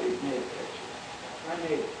 Nobody made pictures. I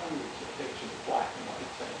made hundreds of pictures of black and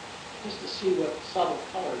white things, just to see what subtle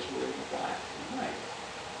colors were in the black and white.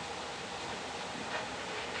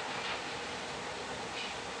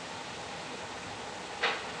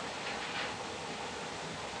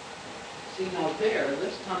 See, now there,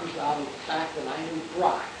 this comes out of the fact that I knew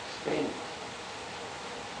Brock, Stein.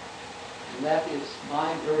 And that is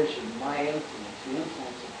my version, my influence, the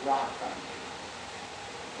influence of Brock on me.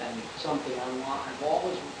 And something I've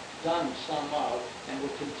always done some of and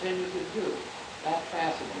will continue to do. That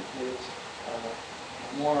fascinates me. It's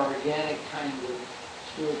a more organic kind of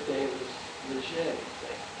Stuart Davis Leger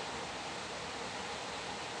thing.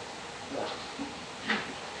 Well,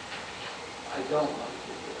 I don't want to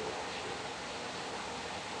give you a lecture.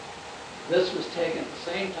 This was taken at the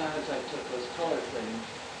same time as I took those color things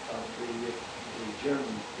of the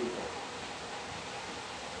German people.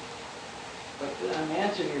 But I'm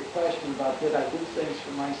answering your question about did I do things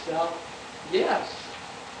for myself? Yes.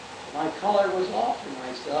 My color was all for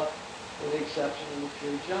myself, with the exception of the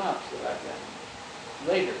few jobs that I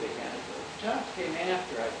later began to do. Jobs came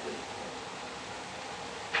after I did.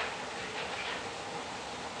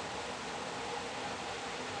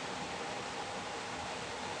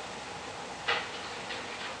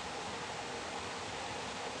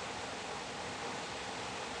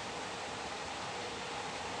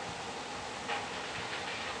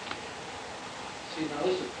 See, now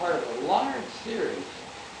this is part of a large series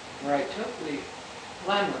where I took the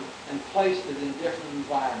lemon and placed it in different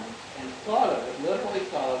environments and thought of it, literally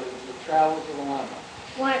thought of it as the travels of a lemon.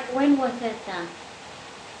 When was that done?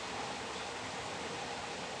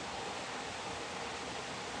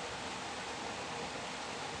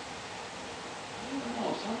 I don't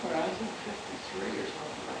know, somewhere, I think 53 or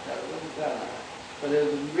something like that. It wasn't that high. But the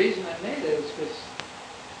reason I made it was because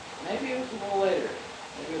maybe it was a little later.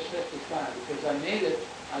 Maybe it was 55, because I made it,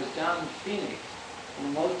 I was down in Phoenix in a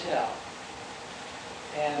motel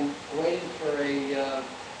and waiting for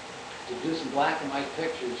to do some black and white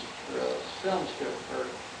pictures for a film strip for,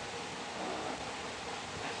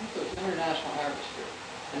 I think it was International Harvester.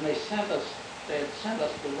 And they had sent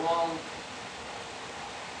us the wrong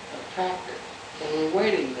tractor. So we were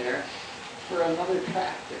waiting there for another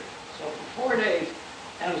tractor. So for 4 days,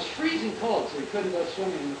 and it was freezing cold, so we couldn't go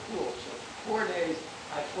swimming in the pool. So for 4 days,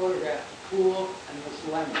 I photographed the pool and this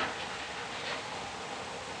lemon.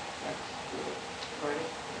 That's cool. Right.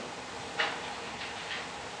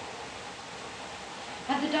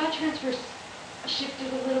 Have the dot transfers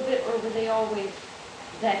shifted a little bit, or were they always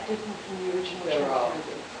that different from the original They were all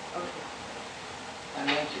transfer? different. Okay. I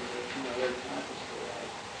mentioned that, there are times where I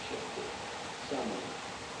shifted some of them,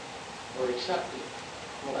 or accepted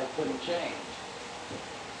what I couldn't change.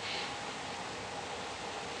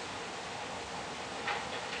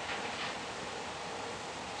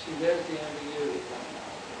 See, there's the ambiguity coming out.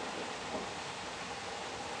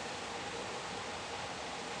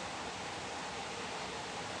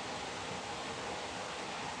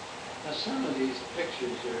 Now, some of these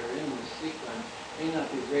pictures that are in the sequence may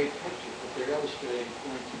not be great pictures, but they're illustrating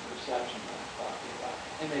points of perception that I'm talking about.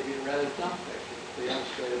 They may be a rather dumb picture, but they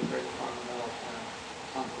illustrate a very fundamental kind of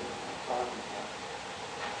something that I'm talking about.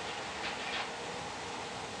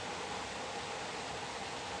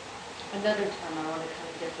 Another time I want to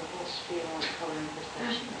kind of get the whole spiel on color and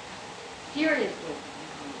perception. Seriously.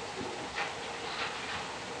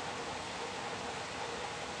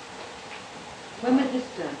 When was this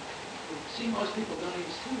done? See, most people don't even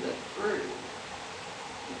see that bird.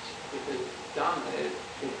 If it's dominated,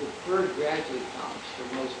 if the bird gradually comes for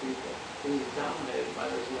most people, it is dominated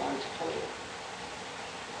by this large total.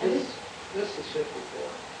 This is 54.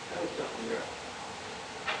 That was done in Europe.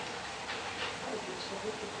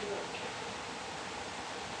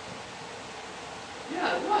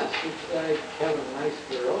 Yeah, it was. I have a nice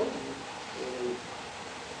girl, and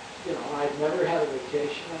you know, I'd never had a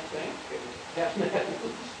vacation, I think, and haven't had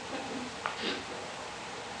one.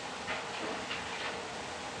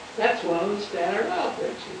 That's one of the standard oil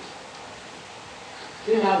pictures.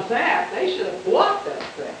 See, now that, they should have blocked that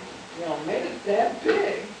thing, you know, made it that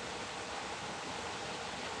big.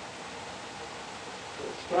 The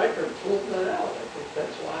striker pulled that out. I think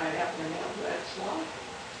that's why I happen to have that slide.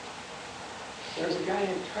 There's a guy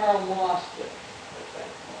named Carl Moss there at that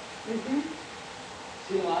point. Mm-hmm.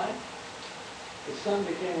 See line? His son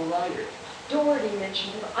became a writer. Doherty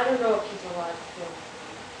mentioned him. I don't know if he's alive still.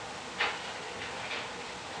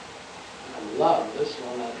 I love this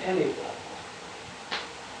one on any level.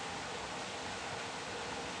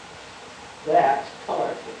 That's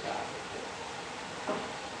color photography.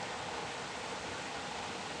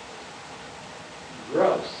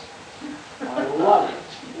 Gross. I love it.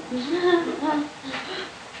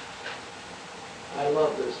 I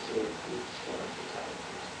love this too. It's color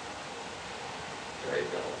photography. Very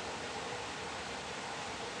dull.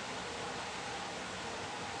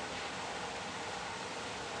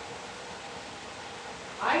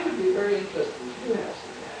 I would be very interested if you have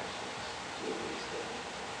some reactions to these things.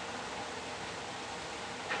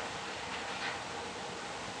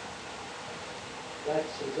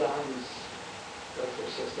 That's Cezanne's, that's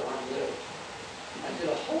where Cezanne lived. I did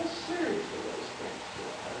a whole series of those things to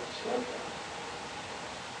I showed them.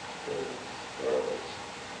 The girls.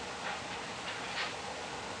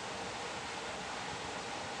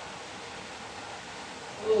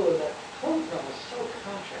 Oh, that program was so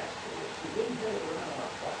contrasted. You didn't get it around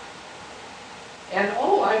our clock. And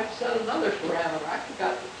oh, I set another parameter. I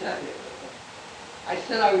forgot to tell you. I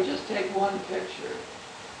said I would just take one picture,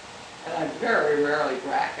 and I very rarely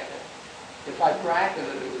bracket it. If I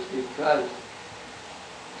bracketed it, it was because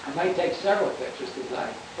I might take several pictures because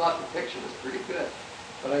I thought the picture was pretty good.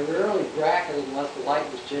 But I rarely bracketed unless the light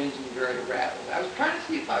was changing very rapidly. I was trying to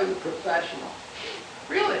see if I was a professional.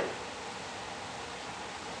 Really?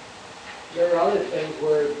 There are other things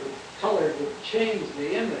where the color would change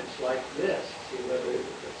the image like this. See whether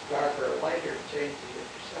it's darker or lighter, it changes your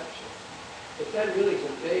perception. But that really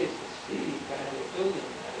conveys the seedy kind of illusion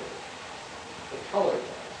that is. The color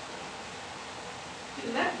does.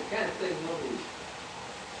 And that's the kind of thing nobody's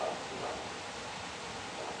talking about.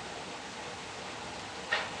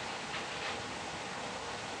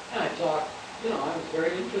 And I talk, you know, I was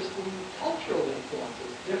very interested in cultural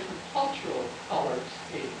influences, different cultural color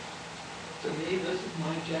schemes. To me, this is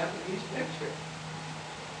my Japanese picture.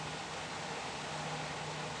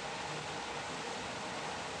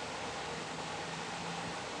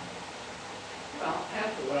 Well,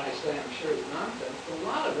 after what I say, I'm sure is nonsense, but a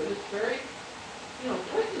lot of it is very, you know,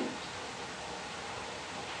 poignant.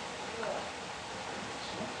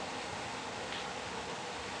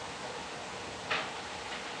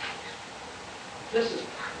 This is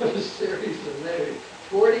part of a series of maybe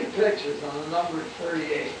 40 pictures on the number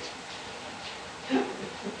 38.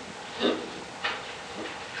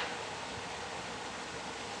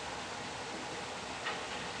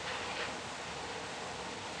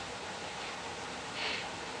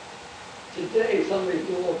 Today, somebody's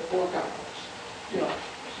doing a little pork on us. You know.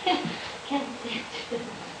 Can't stand it.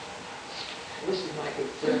 This is my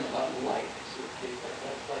concern about light.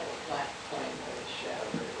 That's like a flat plane with a shadow,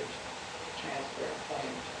 which transparent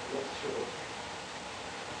plane look through.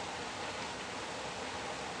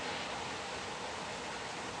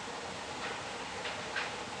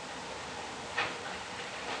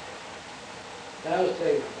 That was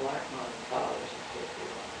taken at Black Mountain College in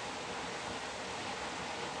 51.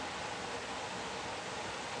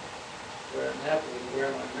 Where in that was where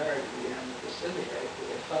my marriage began to disintegrate,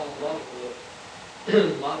 because I fell in love with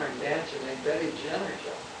a modern dancer named Betty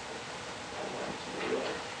Jennerjoe. I went to New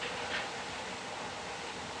York.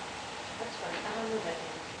 That's right. I don't know that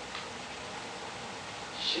name.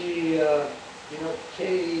 she, you know,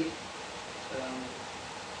 Katie, the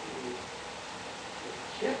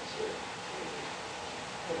kids are,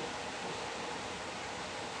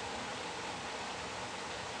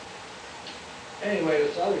 anyway,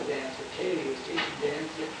 this other dancer, Katie, was teaching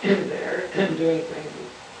dancing there and doing things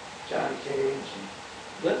with John Cage and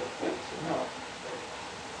no,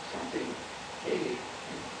 something, Katie.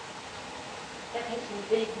 That has some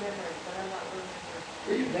big memories, but I'm not remembering.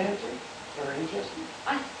 Were you dancing or interested?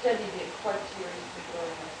 I studied it quite seriously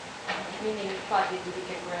growing up, meaning 5 days a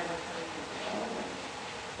week at grammar time.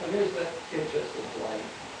 Well, here's the interest of life.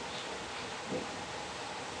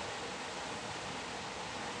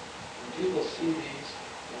 When people see these,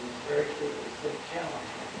 and very frequently say,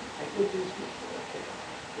 Callahan, I did this before, okay.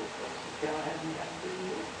 Callahan got to do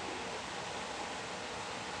it.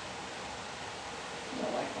 You know,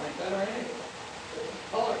 like mine better anyway.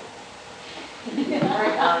 Color.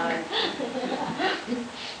 Right on.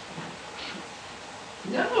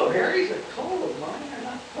 No, Harry's are cold. Mine are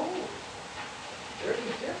not cold. They're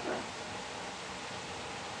different.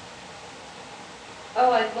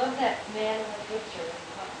 Oh, I love that man in the picture in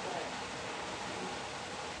hot black.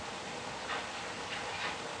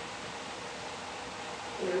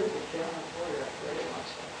 There is a Callahan border. I very much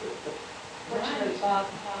like it. But What's mine your is, Bob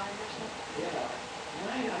Pye or something? yeah,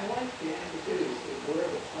 mine, I like the ambiguities of where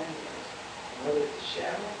the plane is, whether it's a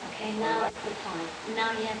shadow. Okay, now it's the point.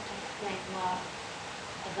 Now you have to explain more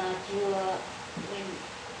about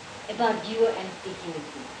you and speaking with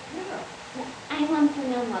you. Yeah. I want to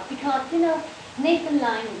know more because, Nathan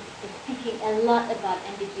Line is speaking a lot about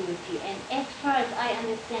ambiguity, and as far as I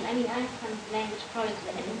understand, I mean, I have some language problems,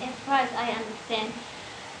 and as far as I understand,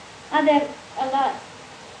 are there a lot,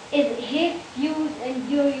 is his views and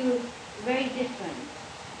your views very different?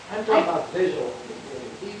 I'm talking about visual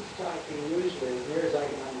ambiguity. He's talking usually, as near as I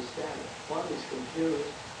can understand it, one, he's confused,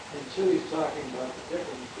 and two, he's talking about the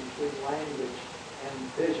difference between language and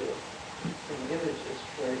visual and images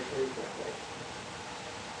very frequently.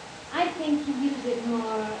 I think you use it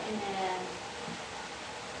more in a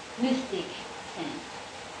mystic sense.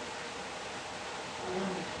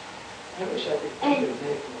 I wish I could think of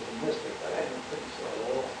Nathan as a mystic, but I don't think so at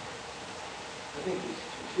all. I think he's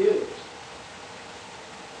confused.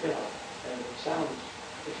 And it sounds,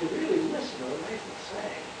 if you really listen to what Nathan's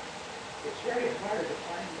saying, it's very hard to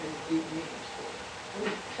find any deep meanings to it. I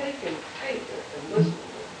mean, take it and listen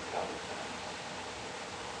to it a couple times.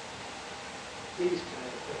 These kind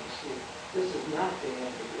of things, see, this is not the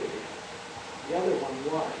ambiguity. The other one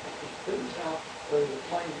was. He couldn't tell whether the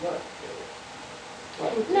plane looked good.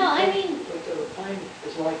 No, I mean... Whether the plane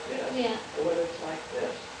is like this, yeah, or whether it's like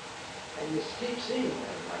this. And you keep seeing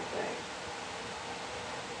them like that.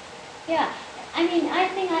 yeah. I mean, I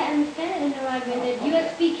think I understand it in the right way that you are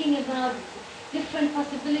speaking about different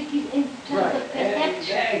possibilities in terms of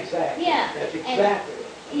perception. Exactly. Yeah. That's exactly what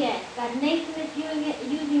I'm saying. Yes, but Nathan is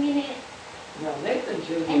using it. Now, Nathan's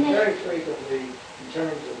using it very frequently in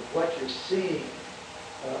terms of what you're seeing,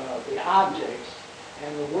 the objects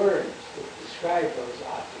and the words that describe those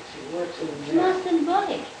objects. He works in It's more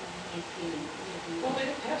symbolic. Well,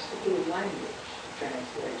 it has to do with language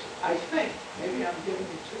translation. I think. Maybe I'm giving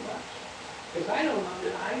you too much. Because I don't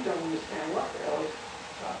understand what the hell he's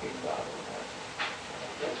talking about.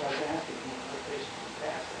 That's why I was asking him what notation he's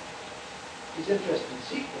passing. He's interested in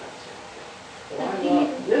sequencing. But I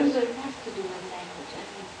love this. It has to do with language. I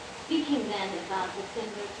mean, speaking then about the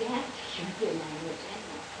symbols, you have to use your language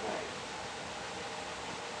anyway. Right.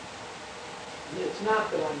 And it's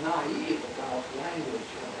not that I'm naive about language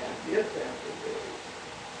and ambiguity,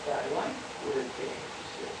 but I like word games.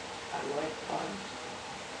 I like puns.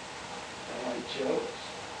 I like jokes.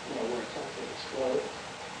 Where something explodes.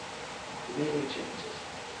 The meaning changes.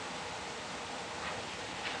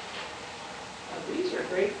 Now, these are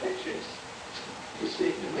great pictures. You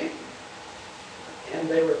see to me. And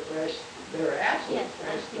they were fresh, they were absolutely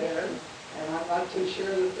fresh there, and I'm not too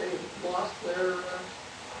sure that they've lost their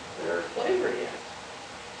flavor yet.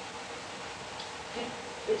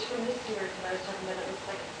 It's from this series that I was talking about. It looks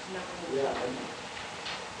like it's number one. Yeah, I know.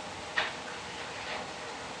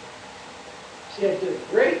 See, I did a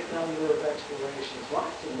great number of explorations,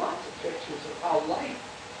 lots and lots of pictures of how light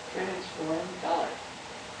transformed color.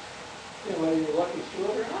 Whether you're looking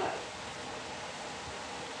through it or not.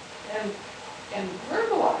 And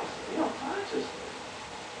verbalize it, consciously.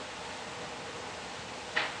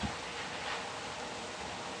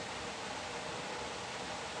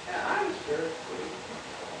 Yeah, I was very free.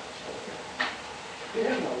 You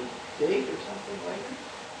have no date or something later?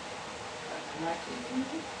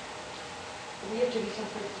 We have to be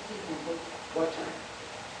someplace this evening, but What time?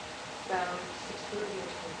 about 6:30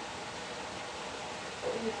 or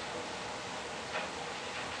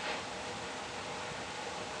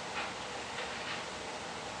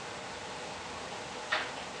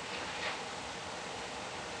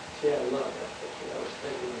Yeah, I love that picture. That was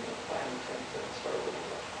taken in the final tent that started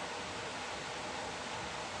with.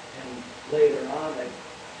 And later on, I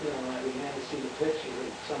began to see the picture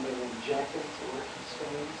of somebody injecting to work in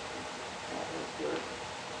stones. That was good.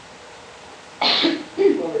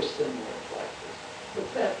 Other similar reflectors. But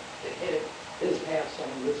that, it does have some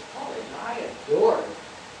of this color. And I adore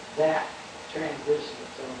that transition of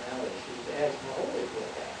tonalities as Mahoney did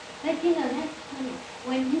that. But that's funny.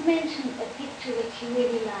 When you mention a picture which you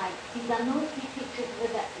really like, these are mostly pictures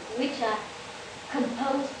which are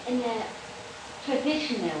composed in a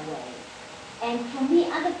traditional way. And for me,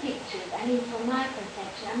 other pictures, from my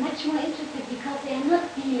perception, are much more interesting because they are not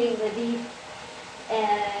dealing with these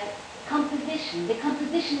composition. The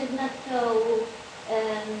composition is not so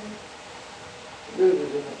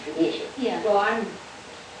rooted in the tradition. Yeah. Well, I'm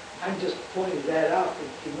just pointing that out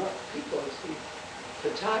because the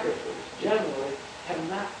photographers generally have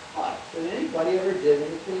not thought that anybody ever did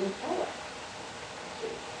anything in color.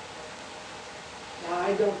 See? Now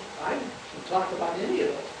I can talk about any of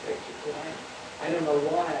those pictures, but I don't know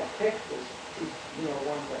why I picked this,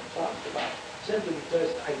 ones I talked about. Simply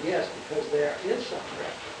because there is some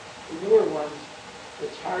reference. The newer ones,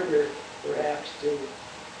 it's harder perhaps to,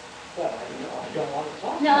 well, I don't want to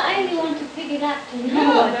talk No, about I only it. want to pick it up to know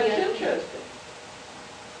Yeah, what that's you're interesting.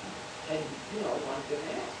 And, one can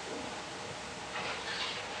ask.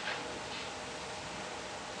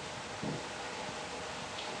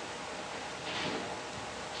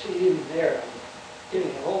 See, even there, I'm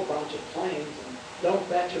getting a whole bunch of planes, and don't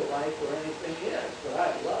bet your life where anything is, but I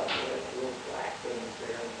love the little black things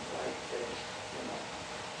there and the white things,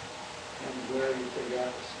 and where you figure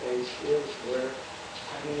out the space is,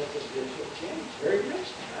 it's a visual change. Very rich,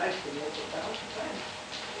 I've seen it 1,000 times.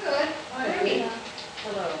 Good. Hi, Very. Abby.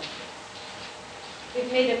 Hello.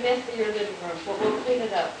 We've made a mess of your living room, but we'll clean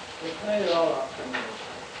it up. We'll clean it all up from there.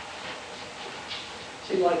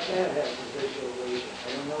 See, like that has a visual illusion.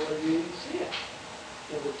 I don't know whether you even see it.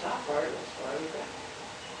 The top part is farther back.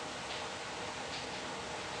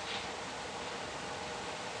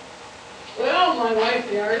 Well, my wife,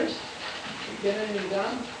 the artist, you get anything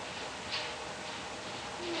done?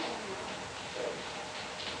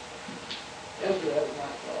 Ezra has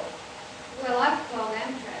not called. Well, I've called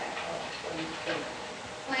Amtrak.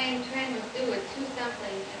 Plane train was due at 2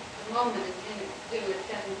 something. At the moment, it's due at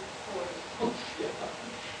 7:40.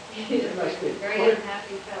 He's It must be a very quick.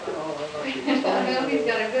 unhappy fellow. Oh, that must be fine. Well, he's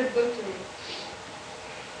got a good book to read.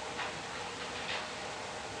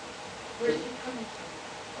 Where's he coming from?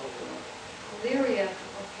 Elyria,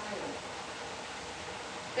 Ohio.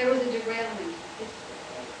 There was a derailment.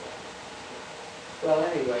 Well,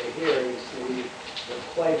 anyway, here you see the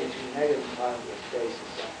play between negative and positive space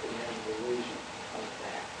is something in the illusion of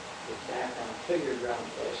that. The background figure ground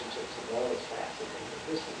relationships are always fascinating.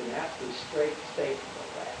 This is an absolutely straight statement of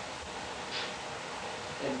that.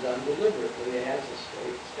 And done deliberately as a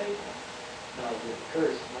straight statement. Now, it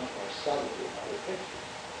occurs much more subtly in other pictures.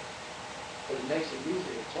 But it makes it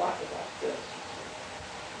easy to talk about this.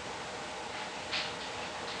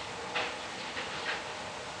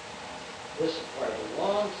 This is part of a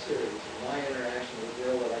long series of my interaction with a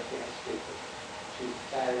girl that I can't speak with. She's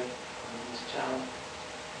Italian in this town.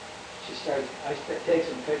 I take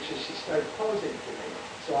some pictures, she started posing for me.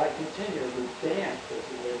 So I continued to dance as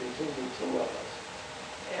it were between the two of us.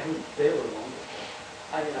 And they were wonderful.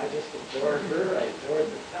 I just adored her, I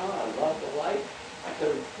adored the town, I loved the light. I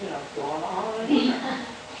could have, gone on and on.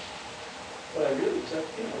 But I really took,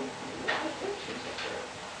 a lot of pictures of her.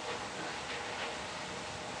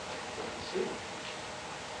 See?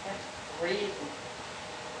 That's crazy.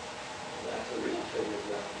 That's a real figure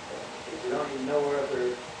ground. If you don't even know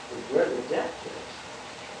where the depth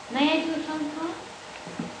is. May I do a phone call?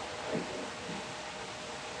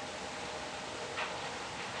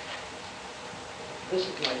 This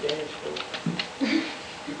is my Danish girlfriend.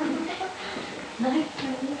 Nice to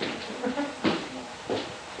meet you.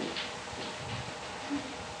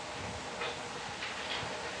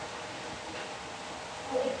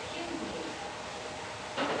 Oh, excuse me.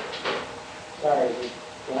 Sorry, the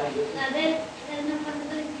blind isn't. Now, there's no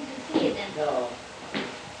possibility to see it then. No.